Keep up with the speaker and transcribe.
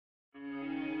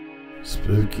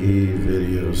Spooky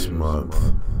Videos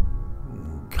Month.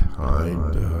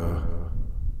 Kinda.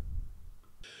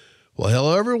 Well,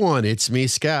 hello, everyone. It's me,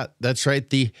 Scott. That's right,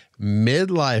 the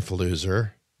midlife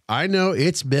loser. I know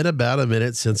it's been about a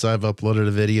minute since I've uploaded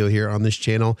a video here on this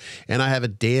channel, and I have a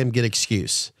damn good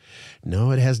excuse.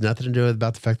 No, it has nothing to do with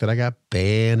about the fact that I got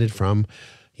banned from,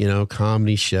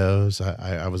 comedy shows.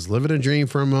 I was living a dream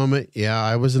for a moment.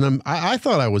 Yeah, I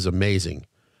thought I was amazing.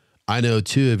 I know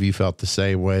two of you felt the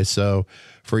same way. So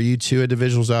for you two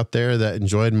individuals out there that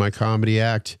enjoyed my comedy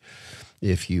act,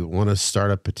 if you want to start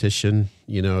a petition,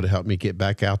 to help me get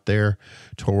back out there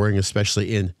touring,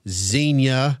 especially in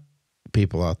Xenia,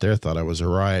 people out there thought I was a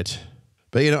riot.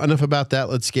 But, enough about that.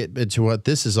 Let's get into what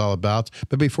this is all about.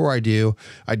 But before I do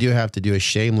have to do a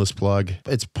shameless plug.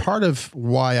 It's part of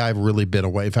why I've really been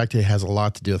away. In fact, it has a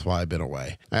lot to do with why I've been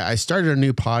away. I started a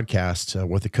new podcast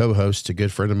with a co-host, a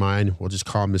good friend of mine. We'll just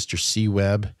call him Mr. C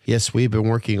Webb. Yes, we've been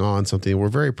working on something we're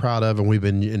very proud of, and we've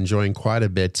been enjoying quite a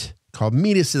bit, called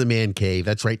Meet Us in the Man Cave.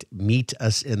 That's right, Meet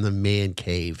Us in the Man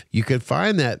Cave. You can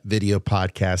find that video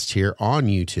podcast here on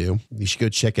YouTube. You should go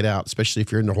check it out, especially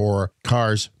if you're into horror,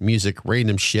 cars, music,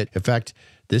 random shit. In fact,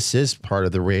 this is part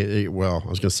of the, I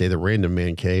was going to say the Random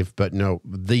Man Cave, but no,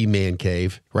 the Man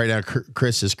Cave. Right now,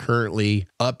 Chris is currently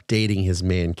updating his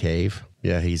Man Cave.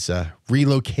 Yeah, he's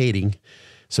relocating.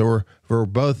 So we're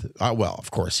both, well,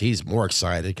 of course, he's more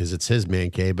excited because it's his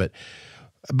Man Cave,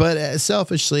 but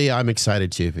selfishly, I'm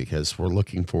excited too, because we're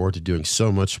looking forward to doing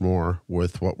so much more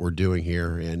with what we're doing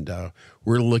here. And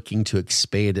we're looking to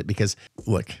expand it because,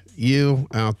 look, you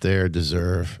out there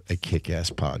deserve a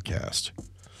kick-ass podcast.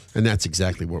 And that's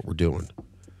exactly what we're doing.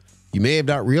 You may have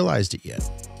not realized it yet,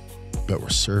 but we're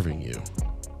serving you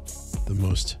the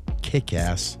most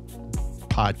kick-ass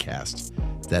podcast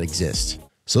that exists.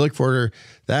 So look forward to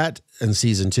that in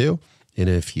season 2. And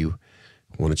if you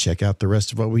want to check out the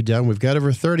rest of what we've done, we've got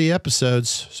over 30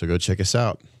 episodes, so go check us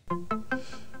out.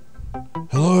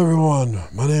 Hello everyone,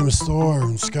 my name is Thor,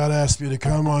 and Scott asked me to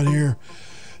come on here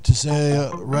to say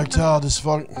erectile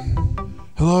dysfunction.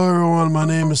 Hello everyone, my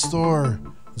name is Thor,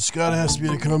 and Scott asked me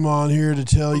to come on here to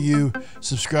tell you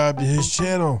subscribe to his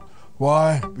channel.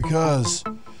 Why? Because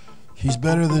he's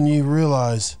better than you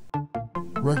realize.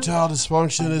 Erectile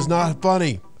dysfunction is not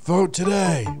funny. Vote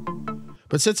today.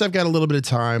 But since I've got a little bit of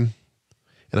time,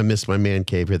 and I missed my man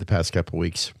cave here the past couple of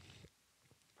weeks,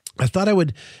 I thought I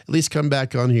would at least come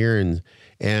back on here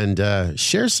and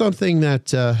share something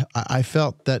that I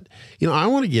felt that, I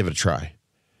want to give it a try.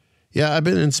 Yeah, I've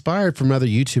been inspired from other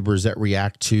YouTubers that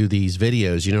react to these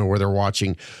videos, where they're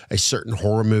watching a certain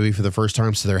horror movie for the first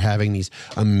time, so they're having these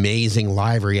amazing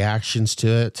live reactions to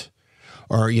it.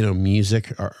 Or,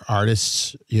 music or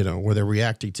artists, where they're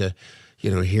reacting to,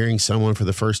 hearing someone for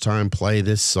the first time play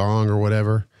this song or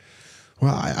whatever.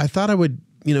 Well, I thought I would,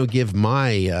 give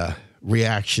my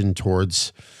reaction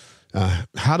towards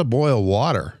how to boil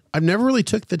water. I've never really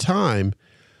took the time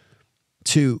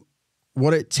to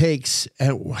what it takes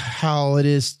and how it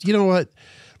is. You know what?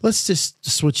 Let's just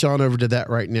switch on over to that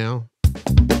right now.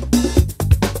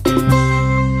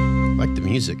 Like the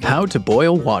music. How to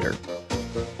boil water.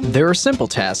 There are simple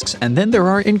tasks, and then there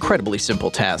are incredibly simple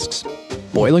tasks.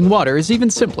 Boiling water is even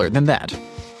simpler than that.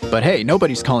 But hey,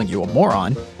 nobody's calling you a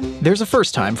moron. There's a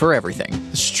first time for everything.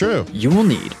 It's true. You will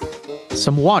need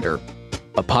some water,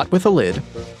 a pot with a lid,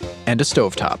 and a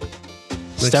stovetop.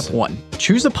 Step 1.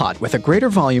 Choose a pot with a greater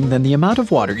volume than the amount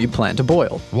of water you plan to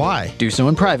boil. Why? Do so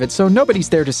in private so nobody's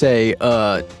there to say,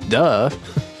 duh.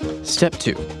 Step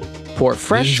 2. Pour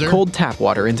fresh, cold tap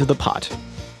water into the pot.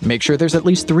 Make sure there's at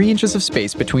least 3 inches of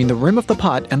space between the rim of the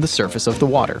pot and the surface of the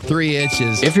water. 3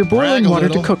 inches. If you're boiling water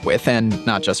to cook with, and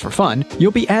not just for fun,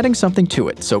 you'll be adding something to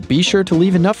it, so be sure to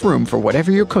leave enough room for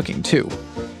whatever you're cooking too.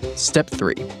 Step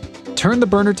 3. Turn the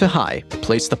burner to high,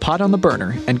 place the pot on the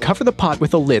burner, and cover the pot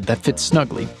with a lid that fits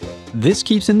snugly. This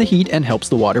keeps in the heat and helps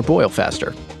the water boil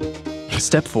faster.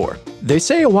 Step 4. They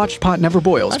say a watched pot never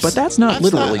boils, but that's not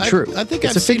literally true. I think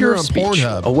it's I've a figure of seen her on speech,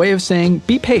 Pornhub. a way of saying,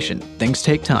 be patient, things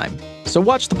take time. So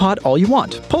watch the pot all you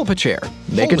want, pull up a chair,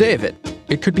 make a day of it.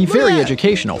 It could be very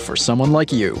educational for someone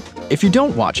like you. If you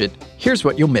don't watch it, here's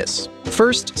what you'll miss.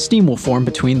 First, steam will form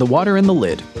between the water and the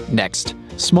lid. Next,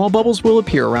 small bubbles will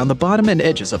appear around the bottom and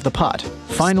edges of the pot.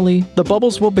 Finally, the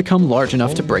bubbles will become large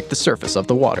enough to break the surface of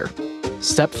the water.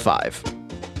 Step 5.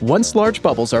 Once large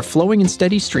bubbles are flowing in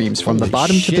steady streams from the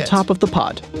bottom to the top of the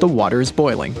pot, the water is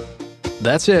boiling.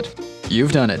 That's it.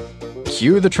 You've done it.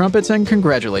 Cue the trumpets and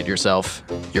congratulate yourself.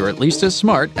 You're at least as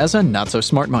smart as a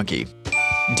not-so-smart monkey.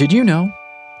 Did you know?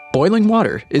 Boiling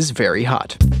water is very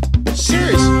hot.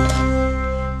 Seriously.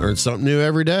 Learn something new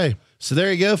every day. So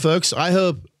there you go, folks. I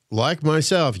hope like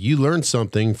myself, you learned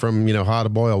something from, how to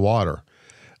boil water.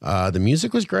 The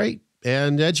music was great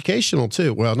and educational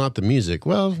too. Well, not the music.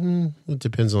 Well, it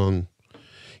depends on,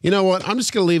 you know what? I'm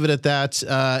just going to leave it at that.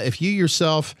 If you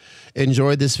yourself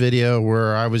enjoyed this video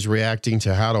where I was reacting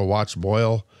to how to watch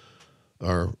boil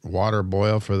or water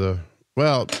boil for the,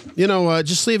 well, you know what?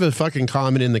 Just leave a fucking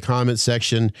comment in the comment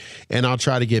section and I'll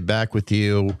try to get back with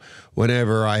you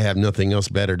whenever I have nothing else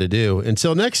better to do.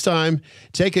 Until next time,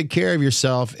 take good care of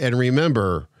yourself and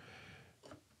remember,